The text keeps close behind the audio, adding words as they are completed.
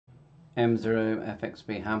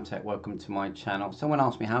M0FXB Hamtech, welcome to my channel. Someone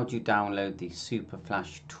asked me, how do you download the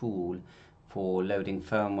Superflash tool for loading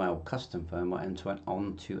firmware or custom firmware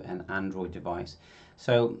onto an Android device?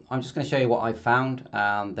 So I'm just going to show you what I found.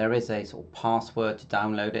 There is a sort of password to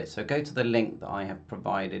download it, so go to the link that I have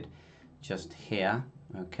provided just here.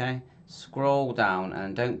 Okay, scroll down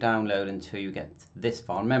and don't download until you get this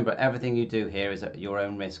far. Remember, everything you do here is at your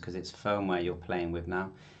own risk because it's firmware you're playing with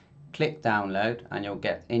now. Click download and you'll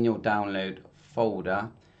get in your download folder,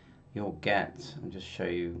 you'll get, I'll just show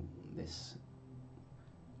you this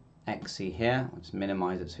exe here. I'll just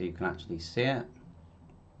minimize it so you can actually see it.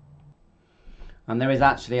 And there is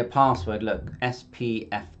actually a password, look,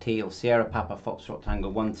 SPFT or Sierra Papa Foxtrot Tango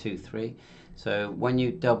 123. So when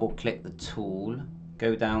you double click the tool,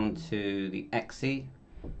 go down to the exe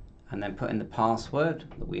and then put in the password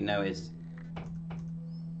that we know is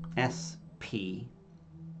SPFT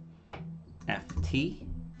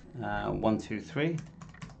 123.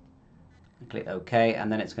 Click OK,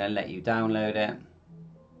 and then it's going to let you download it.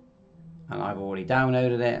 And I've already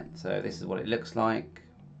downloaded it, so this is what it looks like.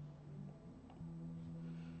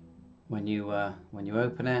 When you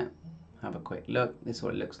open it, have a quick look. This is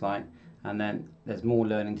what it looks like. And then there's more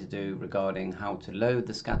learning to do regarding how to load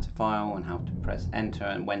the scatter file and how to press enter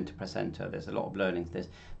and when to press enter. There's a lot of learning to this,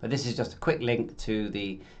 but this is just a quick link to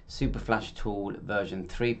the Superflash tool version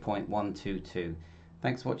 3.122.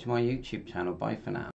 Thanks for watching my YouTube channel. Bye for now.